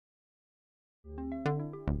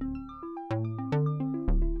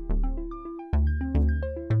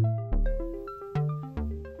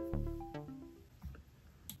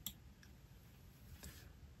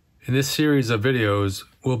In this series of videos,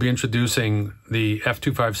 we'll be introducing the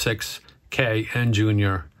F256K and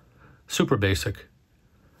Junior SuperBASIC,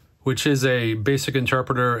 which is a basic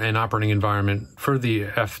interpreter and operating environment for the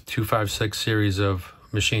F256 series of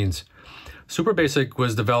machines. SuperBASIC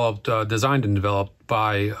was designed and developed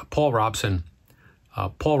by Paul Robson.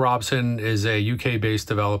 Paul Robson is a UK-based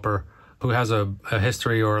developer who has a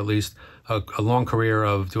history, or at least a long career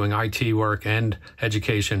of doing IT work and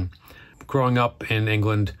education. Growing up in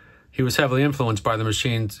England, he was heavily influenced by the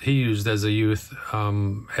machines he used as a youth,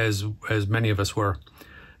 as many of us were.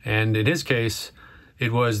 And in his case,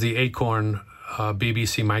 it was the Acorn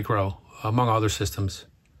BBC Micro, among other systems.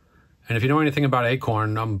 And if you know anything about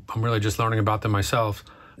Acorn, I'm really just learning about them myself.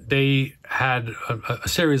 They had a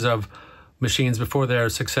series of machines before their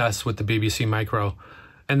success with the BBC Micro.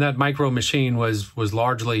 And that micro machine was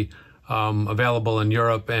largely available in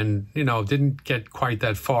Europe and, didn't get quite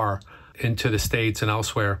that far into the States and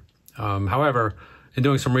elsewhere. However, in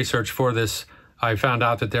doing some research for this, I found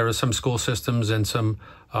out that there are some school systems and some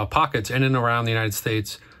pockets in and around the United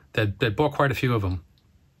States that bought quite a few of them.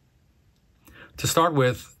 To start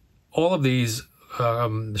with, all of these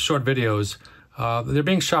short videos, they're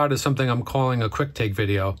being shot as something I'm calling a QuickTake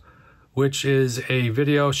video, which is a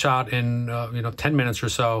video shot in 10 minutes or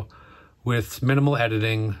so with minimal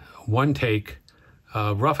editing, one take,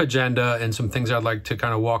 rough agenda, and some things I'd like to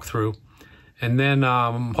kind of walk through. And then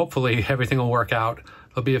hopefully everything will work out.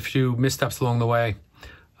 There'll be a few missteps along the way.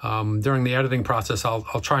 During the editing process,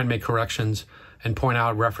 I'll try and make corrections and point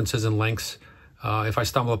out references and links if I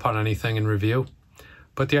stumble upon anything in review.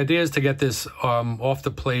 But the idea is to get this off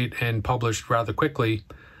the plate and published rather quickly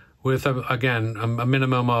with, again, a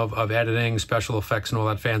minimum of editing, special effects, and all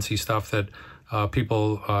that fancy stuff that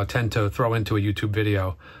people tend to throw into a YouTube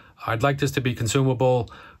video. I'd like this to be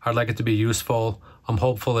consumable. I'd like it to be useful. I'm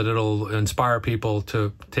hopeful that it'll inspire people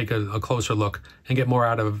to take a closer look and get more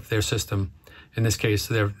out of their system, in this case,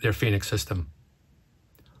 their Foenix system.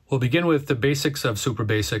 We'll begin with the basics of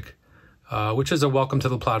SuperBASIC, which is a welcome to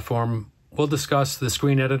the platform. We'll discuss the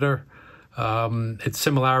screen editor, its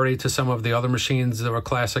similarity to some of the other machines that were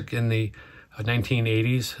classic in the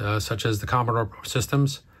 1980s, such as the Commodore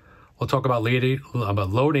systems. We'll talk about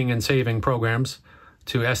loading and saving programs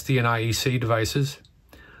to SD and IEC devices.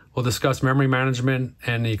 We'll discuss memory management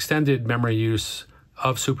and the extended memory use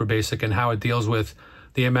of SuperBASIC and how it deals with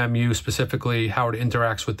the MMU, specifically how it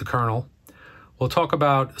interacts with the kernel. We'll talk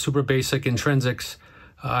about SuperBASIC intrinsics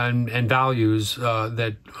and values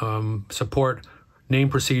that support name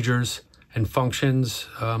procedures and functions,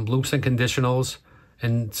 loops and conditionals,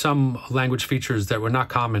 and some language features that were not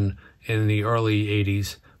common in the early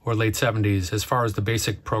 80s or late 70s as far as the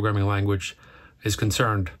basic programming language is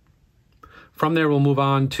concerned. From there, we'll move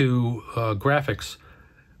on to graphics,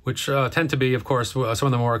 which tend to be, of course, some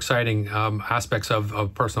of the more exciting aspects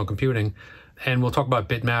of personal computing. And we'll talk about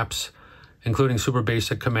bitmaps, including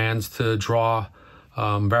SuperBASIC commands to draw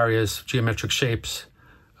various geometric shapes.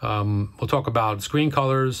 We'll talk about screen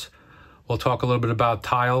colors. We'll talk a little bit about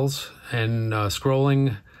tiles and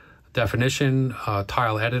scrolling, definition,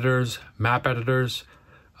 tile editors, map editors.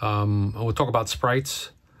 We'll talk about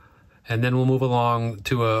sprites. And then we'll move along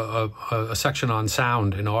to a section on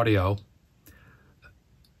sound and audio.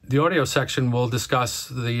 The audio section will discuss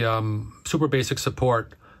the SuperBASIC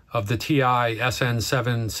support of the TI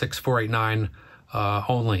SN76489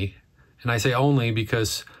 only. And I say only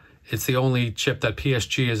because it's the only chip that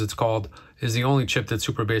PSG, as it's called, is the only chip that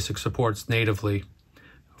SuperBASIC supports natively,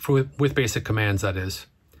 with basic commands, that is.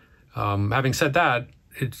 Having said that,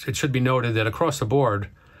 it should be noted that across the board,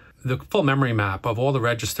 the full memory map of all the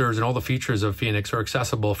registers and all the features of Foenix are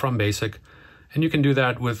accessible from BASIC. And you can do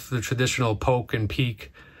that with the traditional poke and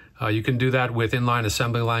peek. You can do that with inline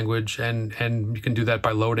assembly language, and you can do that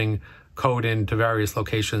by loading code into various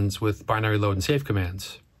locations with binary load and save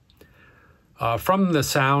commands. From the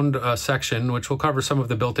sound section, which will cover some of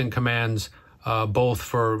the built-in commands, both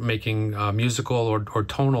for making musical or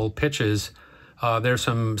tonal pitches, there's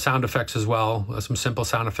some sound effects as well, some simple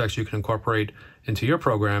sound effects you can incorporate into your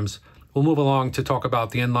programs. We'll move along to talk about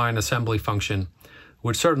the inline assembly function,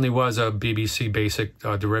 which certainly was a BBC BASIC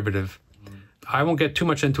derivative. I won't get too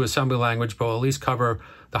much into assembly language, but we'll at least cover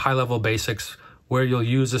the high-level basics where you'll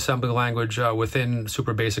use assembly language within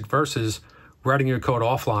SuperBASIC versus writing your code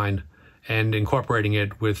offline and incorporating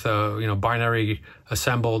it with binary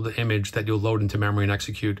assembled image that you'll load into memory and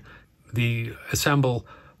execute. The assemble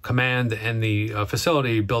command and the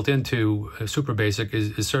facility built into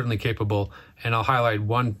SuperBASIC is certainly capable, and I'll highlight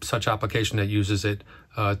one such application that uses it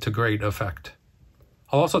to great effect.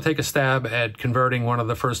 I'll also take a stab at converting one of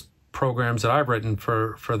the first programs that I've written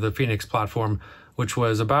for the Foenix platform, which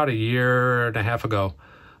was about a year and a half ago,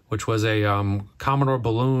 which was a Commodore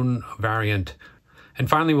Balloon variant. And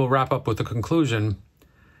finally, we'll wrap up with a conclusion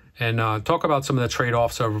and talk about some of the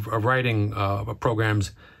trade-offs of writing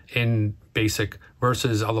programs in BASIC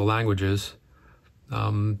versus other languages.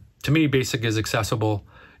 To me, BASIC is accessible.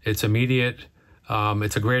 It's immediate.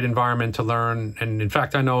 It's a great environment to learn. And in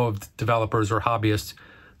fact, I know of developers or hobbyists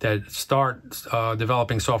that start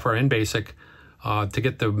developing software in BASIC to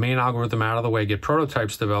get the main algorithm out of the way, get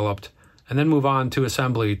prototypes developed, and then move on to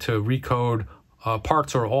assembly to recode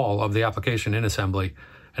parts or all of the application in assembly.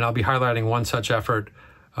 And I'll be highlighting one such effort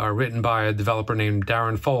written by a developer named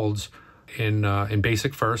Darren Folds in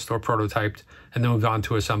BASIC first, or prototyped, and then moved on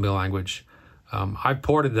to assembly language. I've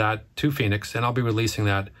ported that to Foenix, and I'll be releasing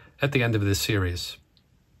that at the end of this series.